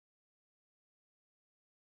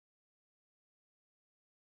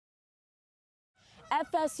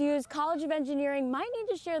FSU's College of Engineering might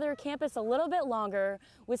need to share their campus a little bit longer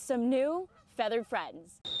with some new feathered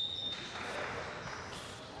friends.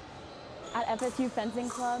 At FSU Fencing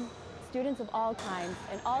Club, students of all kinds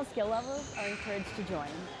and all skill levels are encouraged to join.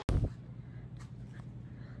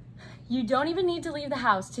 You don't even need to leave the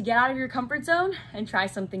house to get out of your comfort zone and try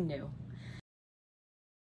something new.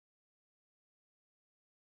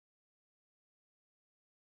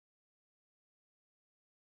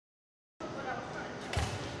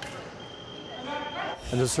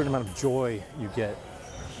 And there's a certain amount of joy you get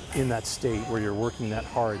in that state where you're working that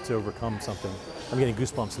hard to overcome something. I'm getting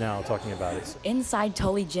goosebumps now talking about it. Inside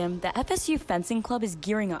Tully Gym, the FSU Fencing Club is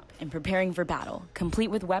gearing up and preparing for battle.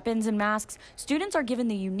 Complete with weapons and masks, students are given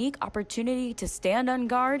the unique opportunity to stand on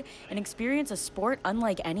guard and experience a sport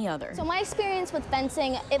unlike any other. So my experience with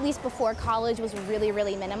fencing, at least before college, was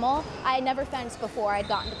really minimal. I had never fenced before I'd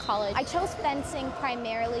gotten to college. I chose fencing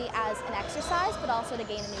primarily as an exercise, but also to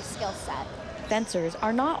gain a new skill set. Fencers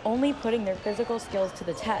are not only putting their physical skills to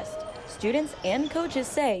the test. Students and coaches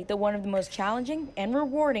say that one of the most challenging and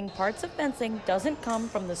rewarding parts of fencing doesn't come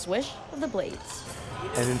from the swish of the blades.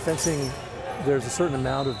 And in fencing, there's a certain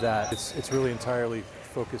amount of that. It's really entirely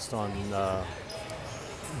focused on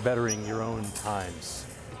bettering your own times.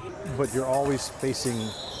 But you're always facing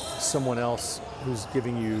someone else who's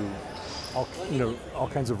giving you all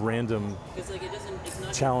kinds of random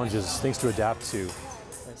challenges, things to adapt to.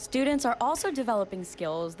 Students are also developing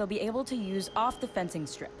skills they'll be able to use off the fencing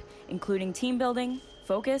strip, including team building,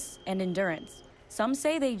 focus, and endurance. Some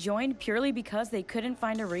say they joined purely because they couldn't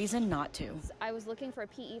find a reason not to. I was looking for a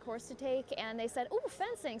PE course to take, and they said, "Oh,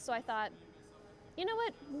 fencing." So I thought, you know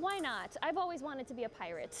what, why not? I've always wanted to be a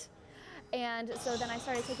pirate. And so then I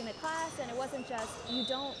started taking the class, and it wasn't just, you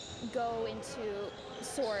don't go into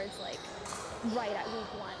swords like right at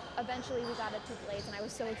week one. Eventually we got up to blades, and I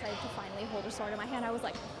was so excited to finally hold a sword in my hand. I was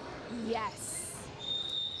like, yes.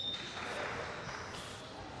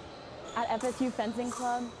 At FSU Fencing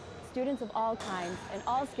Club, students of all kinds and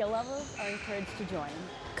all skill levels are encouraged to join.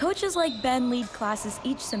 Coaches like Ben lead classes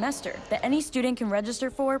each semester that any student can register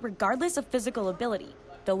for regardless of physical ability.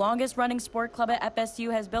 The longest running sport club at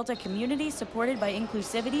FSU has built a community supported by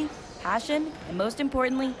inclusivity, passion, and most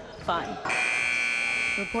importantly, fun.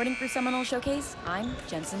 Reporting for Seminole Showcase, I'm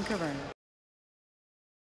Jensen Kervern.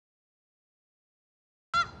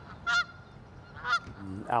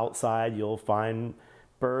 Outside, you'll find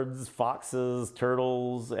birds, foxes,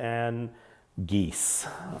 turtles, and geese.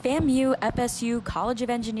 FAMU FSU College of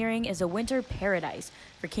Engineering is a winter paradise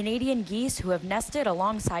for Canadian geese who have nested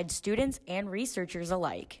alongside students and researchers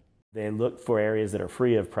alike. They look for areas that are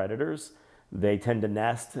free of predators. They tend to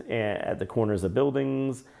nest at the corners of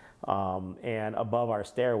buildings and above our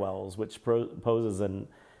stairwells, which poses an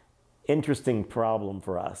interesting problem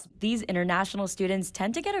for us. These international students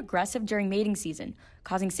tend to get aggressive during mating season,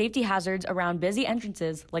 causing safety hazards around busy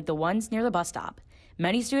entrances like the ones near the bus stop.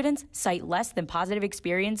 Many students cite less than positive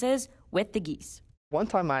experiences with the geese. One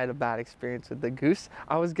time I had a bad experience with the goose.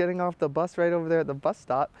 I was getting off the bus right over there at the bus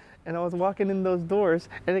stop, and I was walking in those doors,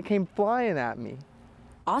 and it came flying at me.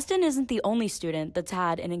 Austin isn't the only student that's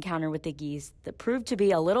had an encounter with the geese that proved to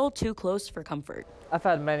be a little too close for comfort. I've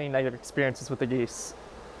had many negative experiences with the geese.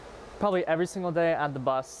 Probably every single day at the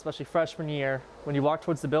bus, especially freshman year, when you walk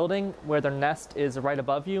towards the building where their nest is right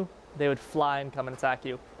above you, they would fly and come and attack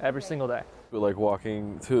you every single day. Like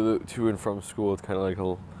walking to and from school, it's kind of like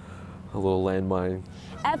a little landmine.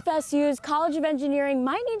 FSU's College of Engineering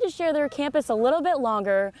might need to share their campus a little bit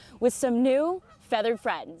longer with some new feathered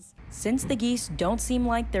friends. Since the geese don't seem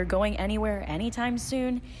like they're going anywhere anytime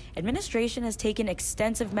soon, administration has taken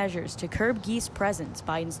extensive measures to curb geese presence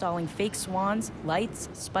by installing fake swans, lights,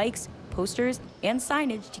 spikes, posters, and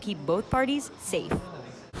signage to keep both parties safe.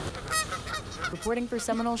 Reporting for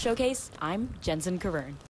Seminole Showcase, I'm Jensen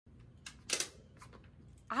Kervern.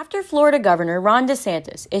 After Florida Governor Ron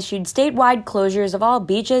DeSantis issued statewide closures of all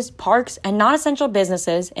beaches, parks, and non-essential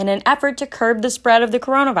businesses in an effort to curb the spread of the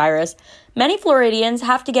coronavirus, many Floridians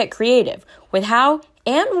have to get creative with how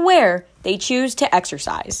and where they choose to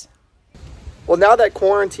exercise. Well, now that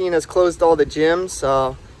quarantine has closed all the gyms,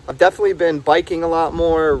 I've definitely been biking a lot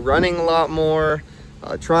more, running a lot more,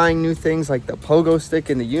 trying new things like the pogo stick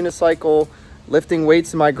and the unicycle, lifting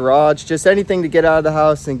weights in my garage, just anything to get out of the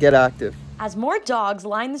house and get active. As more dogs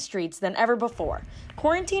line the streets than ever before,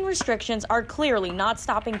 quarantine restrictions are clearly not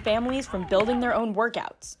stopping families from building their own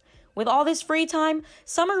workouts. With all this free time,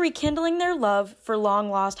 some are rekindling their love for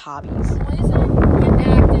long-lost hobbies. Ways I get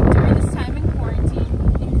active during this time in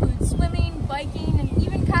quarantine include swimming, biking, and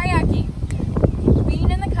even kayaking. Being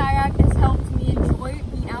in the kayak has helped me enjoy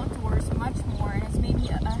being outdoors much more, and it's made me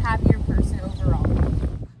a happier person overall.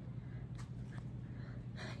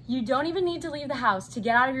 You don't even need to leave the house to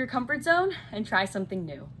get out of your comfort zone and try something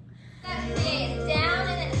new. Down and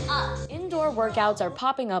then up. Indoor workouts are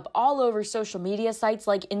popping up all over social media sites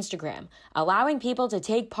like Instagram, allowing people to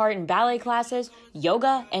take part in ballet classes,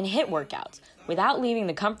 yoga, and HIIT workouts without leaving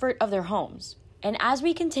the comfort of their homes. And as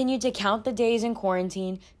we continue to count the days in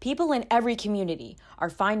quarantine, people in every community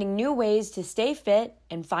are finding new ways to stay fit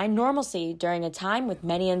and find normalcy during a time with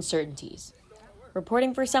many uncertainties.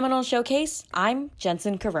 Reporting for Seminole Showcase, I'm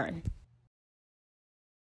Jensen Kervern.